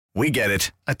We get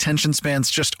it. Attention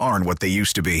spans just aren't what they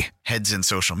used to be. Heads in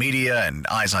social media and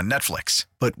eyes on Netflix.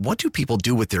 But what do people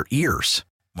do with their ears?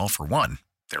 Well, for one,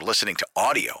 they're listening to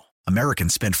audio.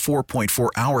 Americans spend 4.4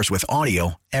 hours with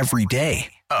audio every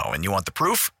day. Oh, and you want the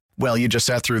proof? Well, you just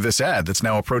sat through this ad that's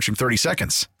now approaching 30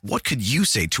 seconds. What could you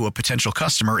say to a potential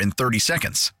customer in 30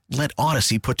 seconds? Let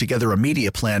Odyssey put together a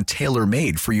media plan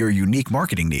tailor-made for your unique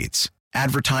marketing needs.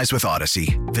 Advertise with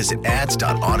Odyssey. Visit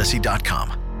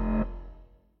ads.odyssey.com.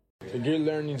 A good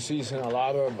learning season, a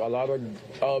lot of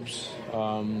ups.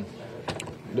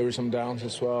 There were some downs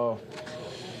as well.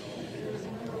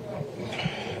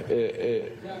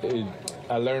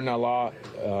 I learned a lot.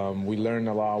 We learned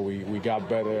a lot. We got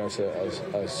better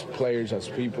as players, as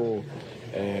people,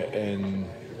 and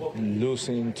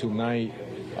losing tonight,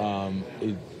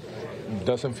 it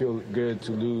doesn't feel good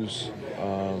to lose.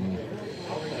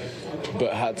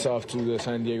 But hats off to the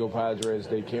San Diego Padres.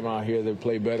 They came out here, they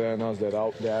played better than us, they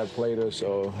outplayed us,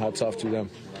 so hats off to them.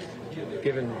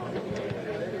 Given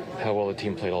how well the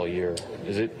team played all year,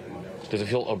 does it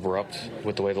feel abrupt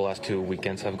with the way the last 2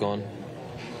 weekends have gone?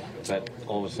 That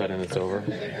all of a sudden it's over?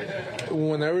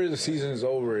 Whenever the season is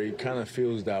over, it kind of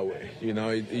feels that way. You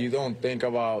know, you don't think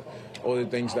about all the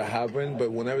things that happen,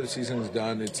 but whenever the season is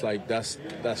done, it's like that's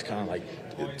kind of like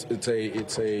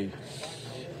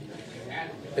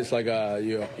it's like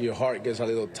your heart gets a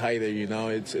little tighter, you know.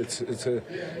 It's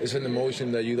an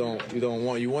emotion that you don't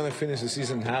want. You want to finish the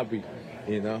season happy,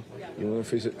 you know. You want to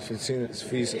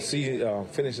finish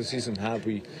the season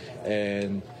happy,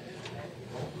 and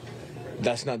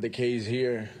that's not the case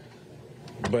here.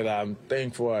 But I'm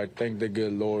thankful. I thank the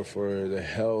good Lord for the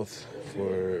health,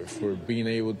 for being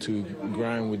able to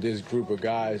grind with this group of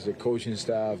guys, the coaching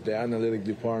staff, the analytic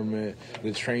department,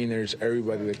 the trainers,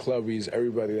 everybody, the clubbies,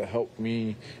 everybody that helped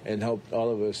me and helped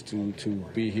all of us to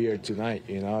be here tonight.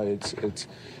 You know, it's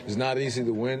not easy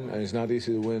to win, and it's not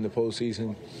easy to win in the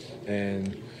postseason,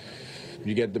 and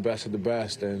you get the best of the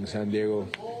best, and San Diego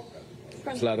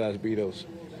flat out beat us.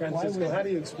 Francisco, how do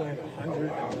you explain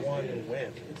 101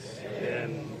 wins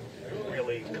and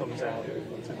really comes out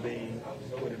to be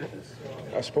what it is?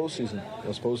 That's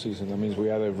postseason. That means we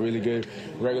had a really good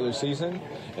regular season,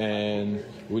 and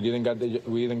we didn't get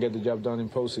the job done in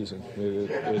postseason.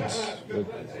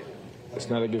 It's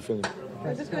not a good feeling.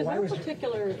 Francisco, is there a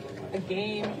particular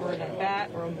game or an at-bat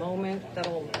or a moment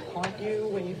that'll haunt you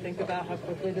when you think about how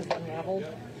quickly this unraveled?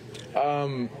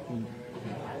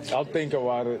 I'll think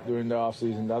about it during the off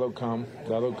season. That'll come.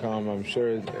 I'm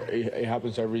sure it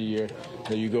happens every year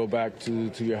that you go back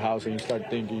to your house and you start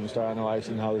thinking, you start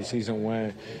analyzing how the season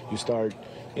went. You start,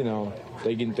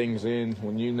 taking things in.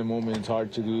 When you're in the moment, it's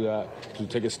hard to do that, to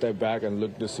take a step back and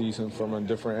look the season from a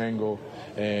different angle.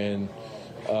 And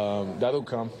that'll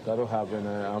come. That'll happen.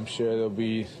 I'm sure there'll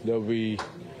be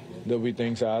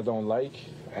things that I don't like.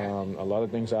 A lot of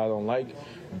things that I don't like.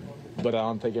 But I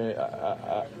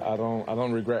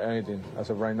don't regret anything. As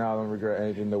of right now, I don't regret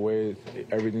anything. The way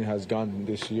everything has gone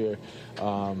this year,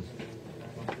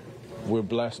 we're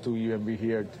blessed to even be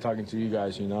here talking to you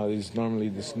guys. You know, there's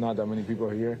not that many people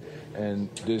here, and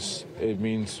it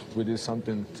means we did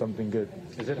something good.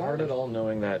 Is it hard at all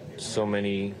knowing that so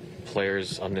many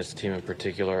players on this team in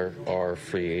particular are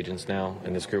free agents now,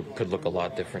 and this group could look a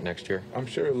lot different next year? I'm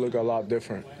sure it'll look a lot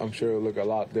different.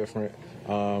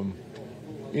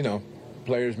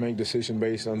 Players make decisions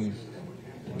based on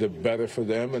the better for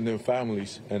them and their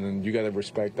families, and then you got to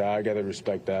respect that. I got to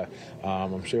respect that.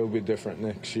 I'm sure it'll be different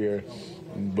next year,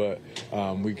 but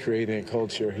we created a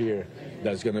culture here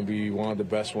that's going to be one of the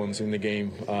best ones in the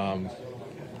game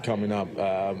coming up.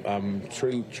 I'm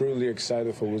truly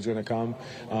excited for what's going to come.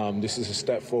 This is a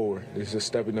step forward. This is a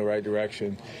step in the right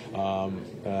direction. I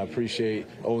appreciate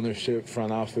ownership,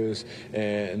 front office,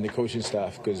 and the coaching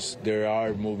staff, because they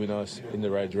are moving us in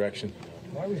the right direction.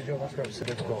 Why was Joe Musgrove so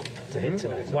difficult to hit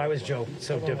tonight? Why was Joe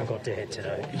so difficult to hit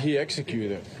tonight? He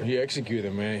executed,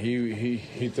 man.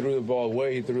 He threw the ball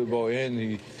away. He threw the ball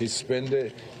in. He spinned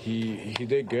it. He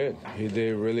did good. He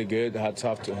did really good. Hats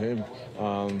off to him.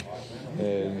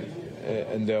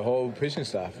 And the whole pitching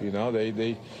staff, they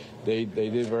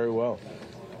did very well.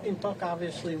 And Buck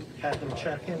obviously had them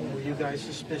check in. Were you guys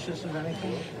suspicious of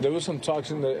anything? There was some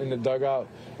talks in the dugout.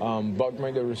 Buck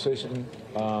made the decision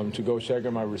to go check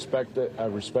him. I respect it. I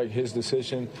respect his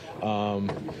decision.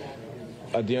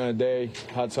 At the end of the day,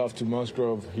 hats off to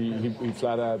Musgrove. He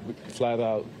flat out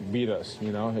beat us.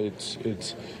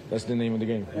 It's that's the name of the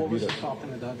game. What was the talk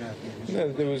in the dugout?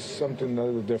 There was something a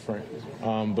little different.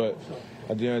 But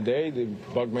at the end of the day,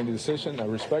 Buck made the decision. I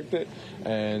respect it,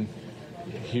 and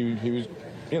he was.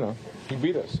 He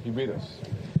beat us.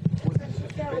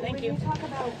 When you talk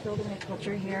about building a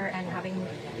culture here and having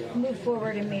moved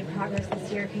forward and made progress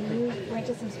this year, can you point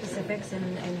to some specifics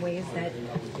and ways that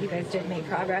you guys did make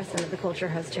progress and that the culture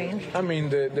has changed? I mean,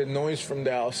 the noise from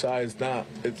the outside is not.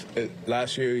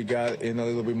 Last year you got in a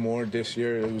little bit more. This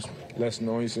year it was less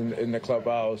noise in the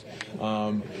clubhouse.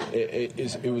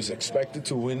 It was expected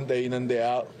to win day in and day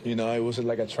out. You know, it wasn't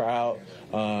like a tryout.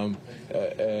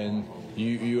 And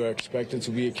you are expected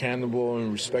to be accountable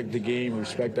and respect the game,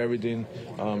 respect everything,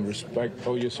 respect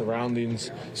all your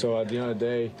surroundings. So at the end of the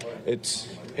day, it's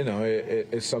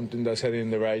something that's heading in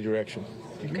the right direction.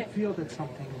 Do you feel that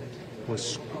something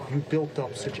you built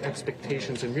up such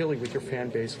expectations and really with your fan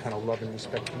base kind of love and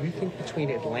respect? Do you think between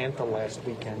Atlanta last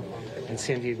weekend and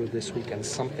San Diego this weekend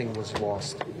something was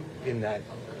lost in that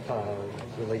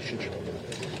relationship?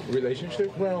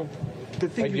 Relationship? Well, the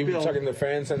thing like you built, talking to the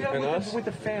fans and us? With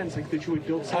the fans, like that you would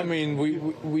build something. I mean,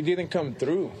 we didn't come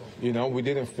through. You know, we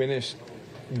didn't finish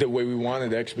the way we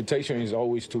wanted. The expectation is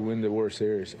always to win the World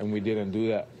Series, and we didn't do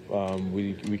that.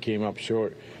 We came up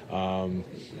short, and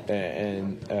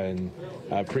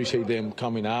I appreciate them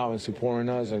coming out and supporting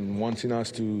us and wanting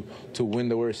us to win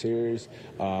the World Series,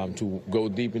 to go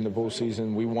deep in the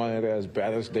postseason. We wanted it as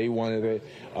bad as they wanted it.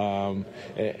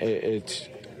 It's,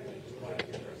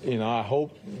 you know, I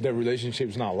hope the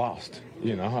relationship's not lost.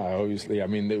 You know, I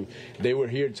mean, they were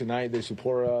here tonight. They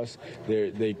support us.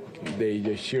 They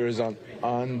cheer us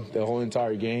on the whole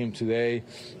entire game today.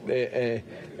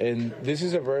 And this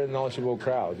is a very knowledgeable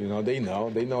crowd. You know, they know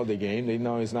the game. They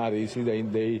know it's not easy.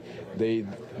 They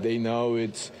know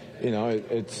it's, you know,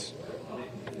 it's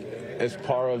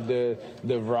part of the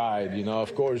ride. You know,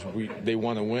 of course they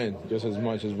want to win just as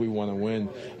much as we want to win.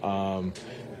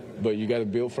 But you got to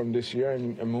build from this year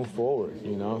and move forward,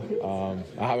 you know.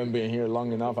 I haven't been here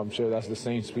long enough. I'm sure that's the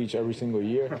same speech every single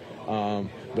year.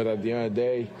 But at the end of the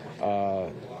day,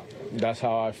 that's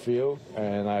how I feel.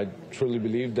 And I truly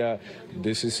believe that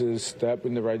this is a step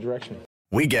in the right direction.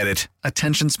 We get it.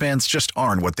 Attention spans just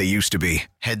aren't what they used to be.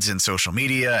 Heads in social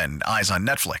media and eyes on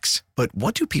Netflix. But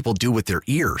what do people do with their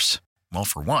ears? Well,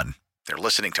 for one, they're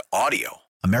listening to audio.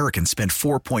 Americans spend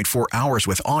 4.4 hours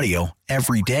with audio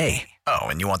every day. Oh,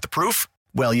 and you want the proof?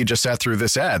 Well, you just sat through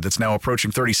this ad that's now approaching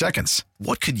 30 seconds.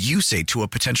 What could you say to a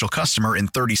potential customer in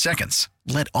 30 seconds?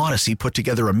 Let Odyssey put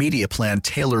together a media plan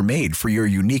tailor-made for your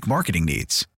unique marketing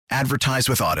needs. Advertise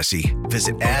with Odyssey.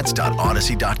 Visit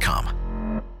ads.odyssey.com.